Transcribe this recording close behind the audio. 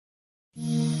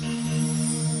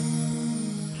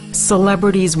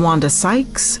Celebrities Wanda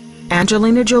Sykes,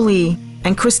 Angelina Jolie,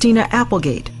 and Christina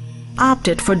Applegate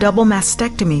opted for double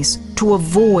mastectomies to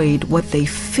avoid what they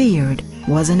feared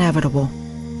was inevitable.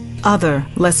 Other,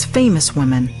 less famous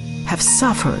women have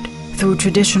suffered through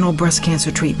traditional breast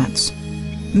cancer treatments,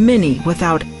 many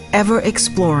without ever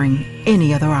exploring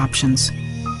any other options.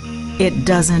 It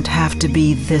doesn't have to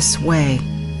be this way.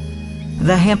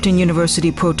 The Hampton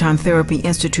University Proton Therapy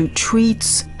Institute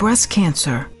treats breast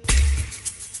cancer.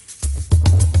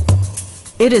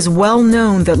 It is well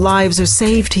known that lives are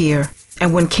saved here,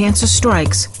 and when cancer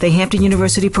strikes, the Hampton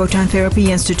University Proton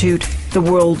Therapy Institute, the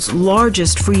world's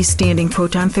largest freestanding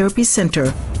proton therapy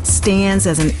center, stands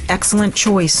as an excellent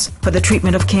choice for the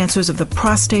treatment of cancers of the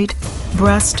prostate,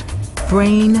 breast,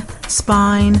 brain,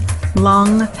 spine,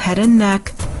 lung, head and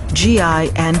neck, GI,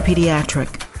 and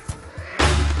pediatric.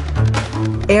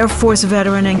 Air Force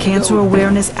veteran and cancer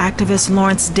awareness activist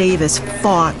Lawrence Davis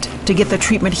fought to get the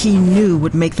treatment he knew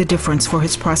would make the difference for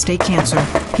his prostate cancer.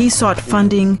 He sought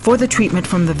funding for the treatment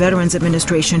from the Veterans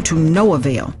Administration to no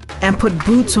avail and put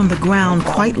boots on the ground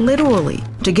quite literally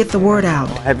to get the word out.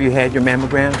 Have you had your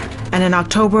mammogram? And in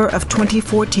October of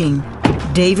 2014,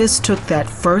 Davis took that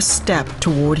first step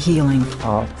toward healing.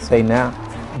 Say now,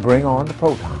 bring on the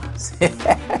protons.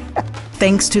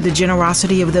 Thanks to the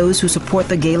generosity of those who support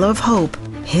the Gala of Hope,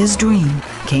 his dream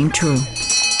came true.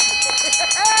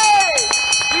 Hey!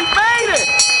 We made it!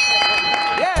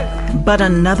 Yes! But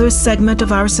another segment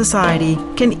of our society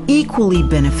can equally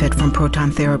benefit from proton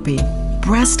therapy.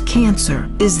 Breast cancer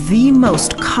is the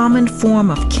most common form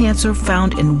of cancer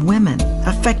found in women,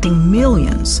 affecting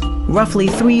millions. Roughly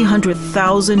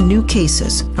 300,000 new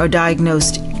cases are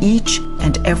diagnosed each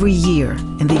and every year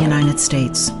in the United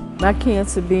States. My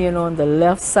cancer being on the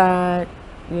left side,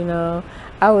 you know,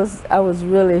 I was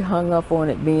really hung up on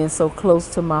it being so close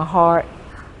to my heart.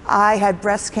 I had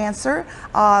breast cancer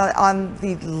on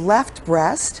the left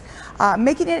breast,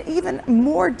 making it even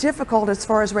more difficult as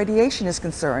far as radiation is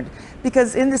concerned.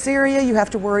 Because in this area, you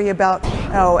have to worry about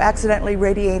accidentally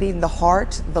radiating the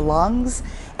heart, the lungs.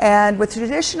 And with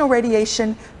traditional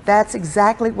radiation, that's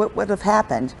exactly what would have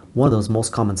happened. One of those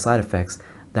most common side effects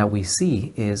that we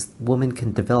see is women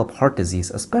can develop heart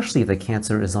disease, especially if the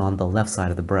cancer is on the left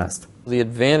side of the breast. The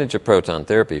advantage of proton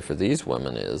therapy for these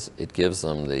women is it gives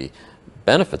them the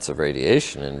benefits of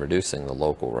radiation in reducing the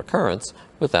local recurrence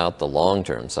without the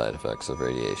long-term side effects of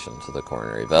radiation to the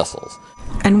coronary vessels.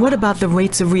 And what about the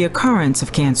rates of reoccurrence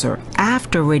of cancer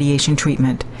after radiation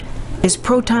treatment? Is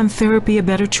proton therapy a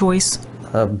better choice?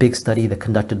 A big study that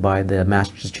conducted by the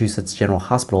Massachusetts General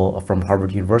Hospital from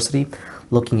Harvard University,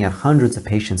 looking at hundreds of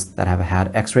patients that have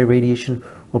had X-ray radiation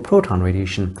or proton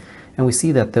radiation. And we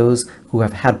see that those who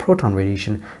have had proton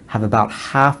radiation have about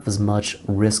half as much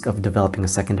risk of developing a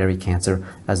secondary cancer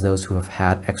as those who have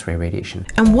had X-ray radiation.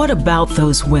 And what about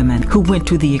those women who went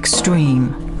to the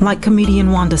extreme, like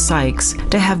comedian Wanda Sykes,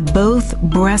 to have both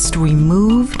breasts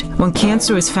removed when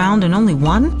cancer is found in only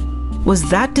one? Was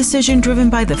that decision driven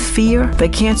by the fear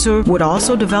that cancer would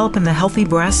also develop in the healthy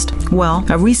breast? Well,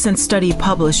 a recent study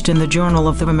published in the Journal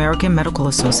of the American Medical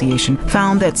Association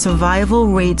found that survival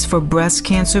rates for breast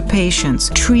cancer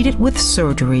patients treated with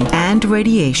surgery and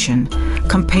radiation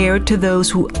compared to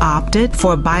those who opted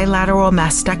for bilateral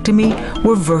mastectomy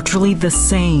were virtually the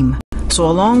same. So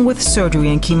along with surgery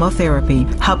and chemotherapy,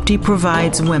 HUPTI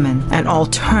provides women an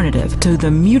alternative to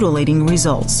the mutilating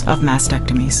results of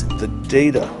mastectomies. The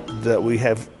data that we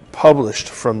have published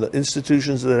from the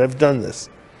institutions that have done this,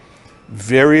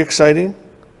 very exciting,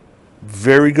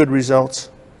 very good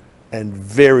results, and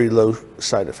very low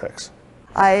side effects.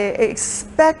 I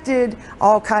expected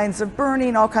all kinds of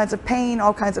burning, all kinds of pain,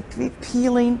 all kinds of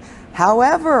peeling.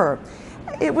 However,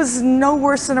 it was no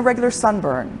worse than a regular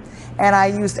sunburn. And I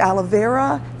used aloe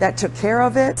vera, that took care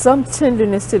of it. Some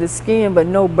tenderness to the skin, but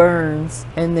no burns.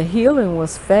 And the healing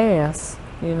was fast.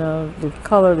 You know, the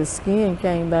color of the skin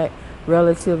came back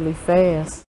relatively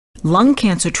fast. Lung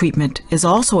cancer treatment is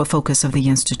also a focus of the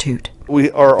Institute.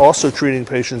 We are also treating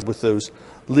patients with those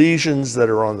lesions that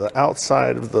are on the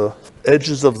outside of the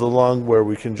edges of the lung where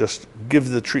we can just give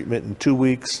the treatment in 2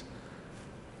 weeks,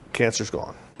 cancer's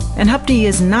gone. And HUPTI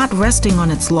is not resting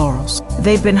on its laurels.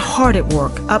 They've been hard at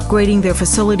work upgrading their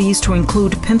facilities to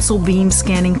include pencil beam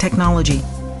scanning technology.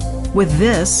 With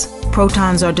this,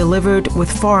 protons are delivered with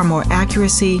far more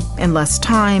accuracy in less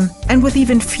time and with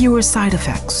even fewer side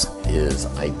effects. Is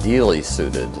ideally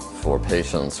suited for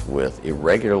patients with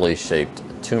irregularly shaped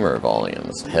tumor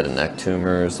volumes, head and neck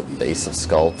tumors, base of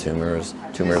skull tumors,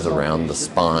 tumors around the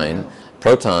spine,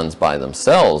 Protons by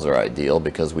themselves are ideal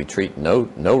because we treat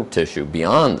no tissue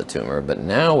beyond the tumor, but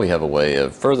now we have a way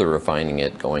of further refining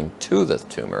it going to the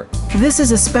tumor. This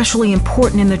is especially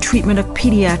important in the treatment of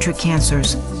pediatric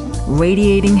cancers.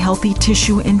 Radiating healthy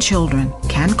tissue in children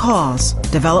can cause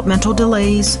developmental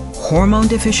delays, hormone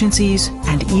deficiencies,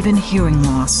 and even hearing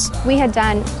loss. We had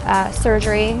done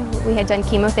surgery, we had done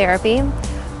chemotherapy.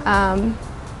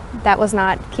 That was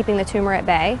not keeping the tumor at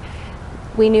bay.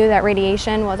 We knew that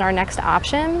radiation was our next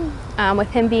option. With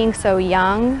him being so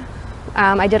young,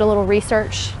 I did a little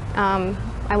research.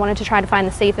 I wanted to try to find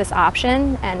the safest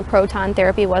option, and proton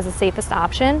therapy was the safest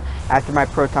option. After my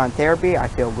proton therapy, I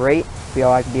feel great. Feel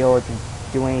like I'll be able to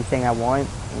do anything I want,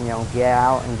 you know, get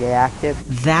out and get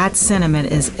active. That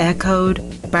sentiment is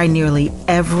echoed by nearly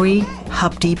every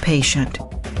HUPTI patient.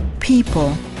 People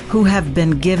who have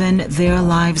been given their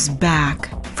lives back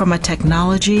from a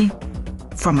technology,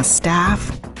 from a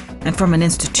staff, and from an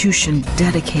institution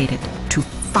dedicated to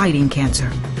fighting cancer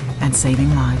and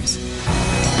saving lives.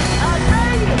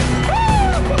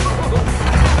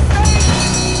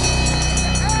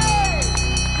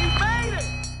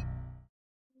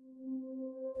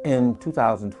 In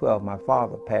 2012, my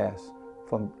father passed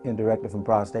indirectly from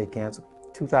prostate cancer.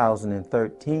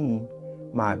 2013,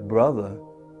 my brother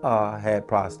had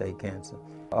prostate cancer.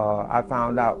 I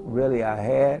found out really I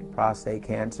had prostate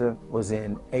cancer was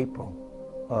in April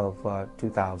of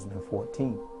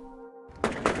 2014.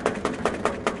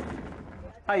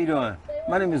 How you doing?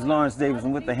 My name is Lawrence Davis.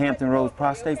 I'm with the Hampton Roads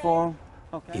Prostate Forum.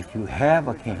 Okay. If you have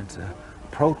a cancer,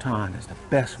 Proton is the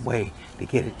best way to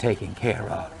get it taken care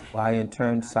of. I in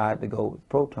turn decided to go with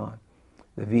Proton.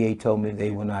 The VA told me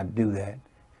they would not do that.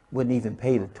 Wouldn't even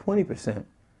pay the 20%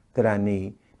 that I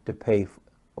need to pay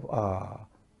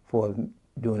for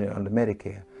doing it under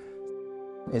Medicare.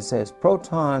 It says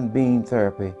proton beam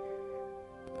therapy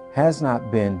has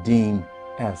not been deemed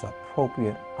as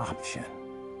appropriate option.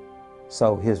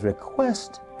 So his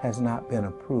request has not been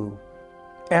approved.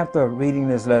 After reading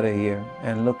this letter here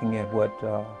and looking at what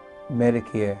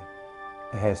Medicare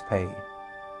has paid,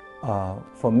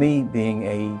 for me being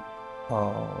a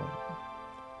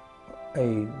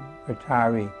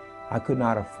retiree, I could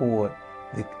not afford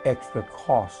the extra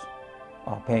cost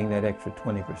of paying that extra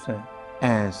 20%.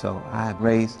 And so I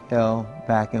raised hell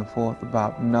back and forth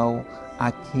about, no, I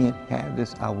can't have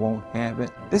this, I won't have it.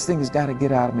 This thing has got to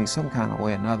get out of me some kind of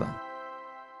way or another.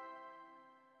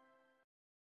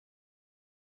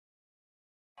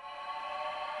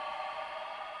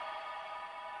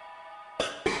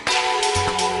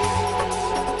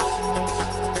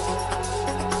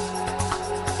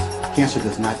 Cancer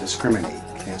does not discriminate.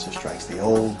 Cancer strikes the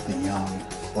old, the young,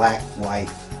 black,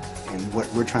 white, and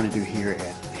what we're trying to do here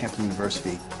at Hampton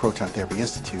University Proton Therapy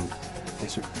Institute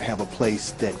is to have a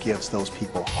place that gives those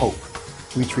people hope.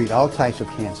 We treat all types of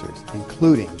cancers,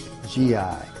 including GI,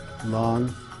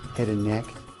 lung, head and neck,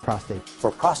 prostate.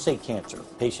 For prostate cancer,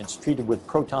 patients treated with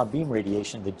proton beam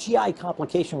radiation, the GI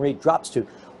complication rate drops to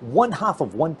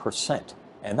 0.5%.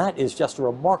 And that is just a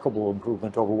remarkable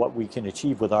improvement over what we can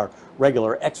achieve with our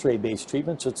regular X-ray-based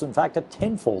treatments. It's in fact a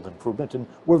tenfold improvement, and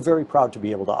we're very proud to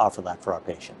be able to offer that for our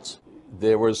patients.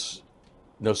 There was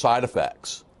no side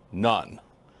effects, none.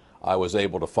 I was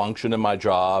able to function in my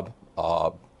job.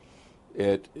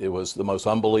 It was the most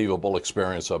unbelievable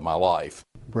experience of my life.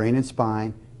 Brain and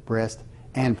spine, breast,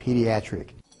 and pediatric.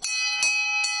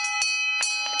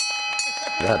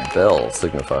 That bell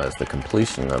signifies the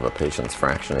completion of a patient's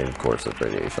fractionated course of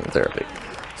radiation therapy.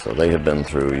 So they have been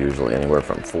through usually anywhere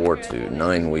from 4 to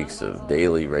 9 weeks of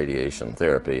daily radiation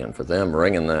therapy, and for them,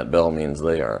 ringing that bell means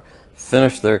they are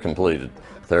finished their completed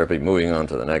therapy, moving on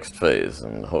to the next phase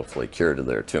and hopefully cured of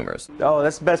their tumors. Oh,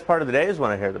 that's the best part of the day is when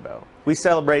I hear the bell. We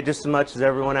celebrate just as much as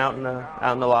everyone out in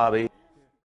the lobby.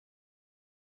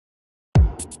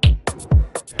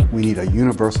 We need a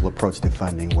universal approach to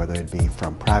funding, whether it be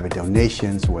from private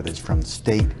donations, whether it's from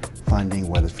state funding,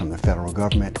 whether it's from the federal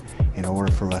government, in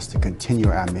order for us to continue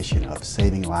our mission of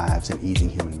saving lives and easing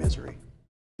human misery.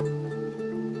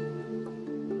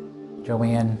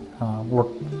 Joanne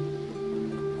worked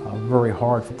very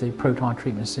hard for the Proton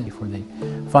Treatment Center for the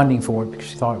funding for it because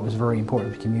she thought it was very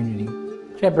important to the community.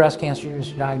 She had breast cancer. She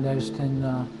was diagnosed in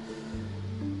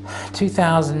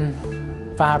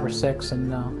 2005 or 6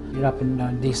 and ended up in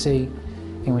DC.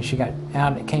 And when she got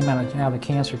out, came out of the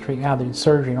cancer treatment, out of the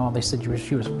surgery and all, they said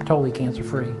she was totally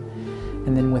cancer-free.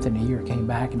 And then within a year it came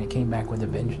back, and it came back with a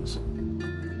vengeance.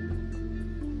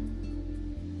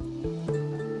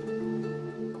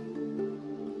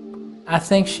 I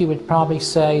think she would probably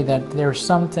say that there are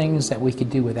some things that we could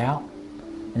do without,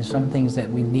 and some things that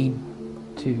we need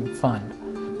to fund.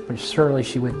 but surely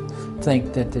she would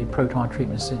think that the Proton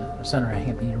Treatment Center at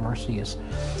Hampton University is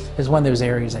one of those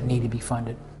areas that need to be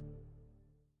funded.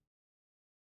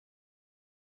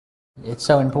 It's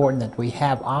so important that we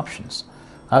have options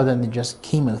other than just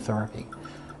chemotherapy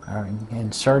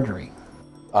and surgery.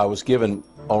 I was given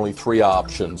only 3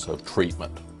 options of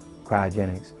treatment.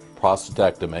 Cryogenics.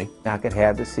 Prostatectomy. I could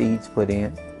have the seeds put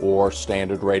in. Or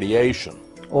standard radiation.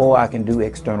 Or I can do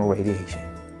external radiation.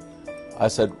 I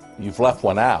said, you've left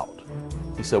one out.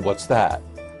 He said, what's that?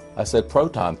 I said,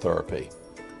 proton therapy.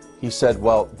 He said,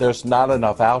 well, there's not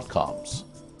enough outcomes.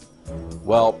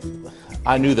 Well,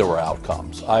 I knew there were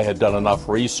outcomes. I had done enough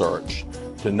research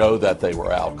to know that they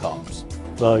were outcomes.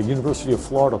 The University of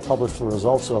Florida published the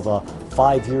results of a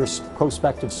 5-year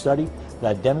prospective study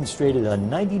that demonstrated a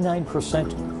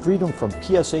 99% freedom from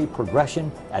PSA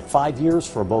progression at 5 years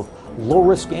for both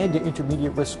low-risk and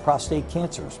intermediate-risk prostate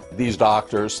cancers. These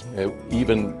doctors,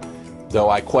 even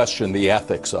though I questioned the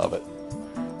ethics of it,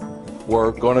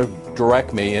 were going to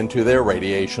direct me into their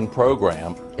radiation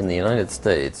program. In the United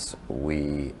States,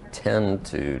 we tend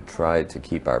to try to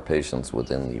keep our patients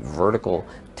within the vertical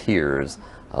tiers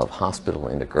of hospital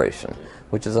integration,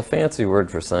 which is a fancy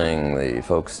word for saying the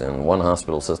folks in one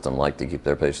hospital system like to keep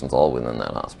their patients all within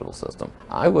that hospital system.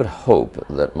 I would hope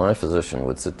that my physician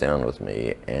would sit down with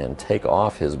me and take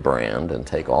off his brand and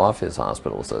take off his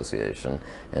hospital association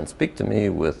and speak to me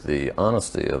with the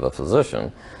honesty of a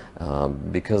physician,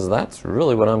 because that's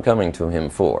really what I'm coming to him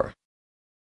for.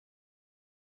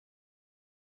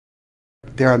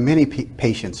 There are many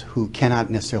patients who cannot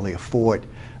necessarily afford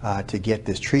to get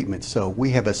this treatment, so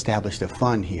we have established a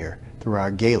fund here through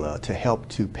our gala to help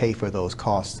to pay for those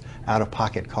costs,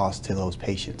 out-of-pocket costs to those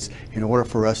patients. In order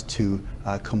for us to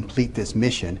complete this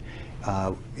mission,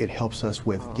 it helps us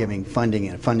with giving funding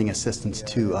and funding assistance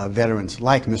to veterans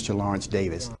like Mr. Lawrence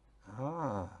Davis.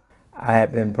 I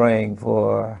have been praying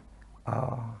for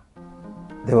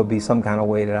there will be some kind of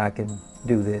way that I can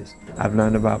do this. I've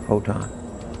learned about Proton,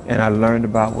 and I learned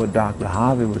about what Dr.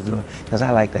 Harvey was doing, because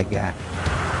I like that guy.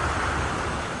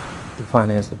 The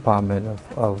finance department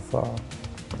of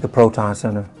the Proton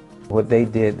Center, what they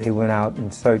did, they went out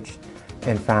and searched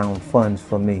and found funds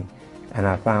for me, and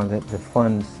I found that the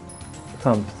funds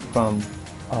come from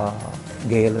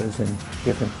galas and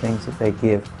different things that they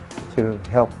give to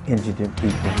help indigent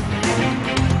people.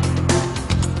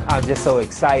 I'm just so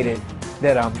excited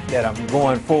that I'm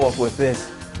going forth with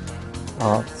this.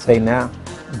 Say now,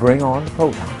 bring on the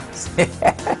protons.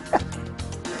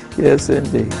 Yes,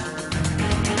 indeed.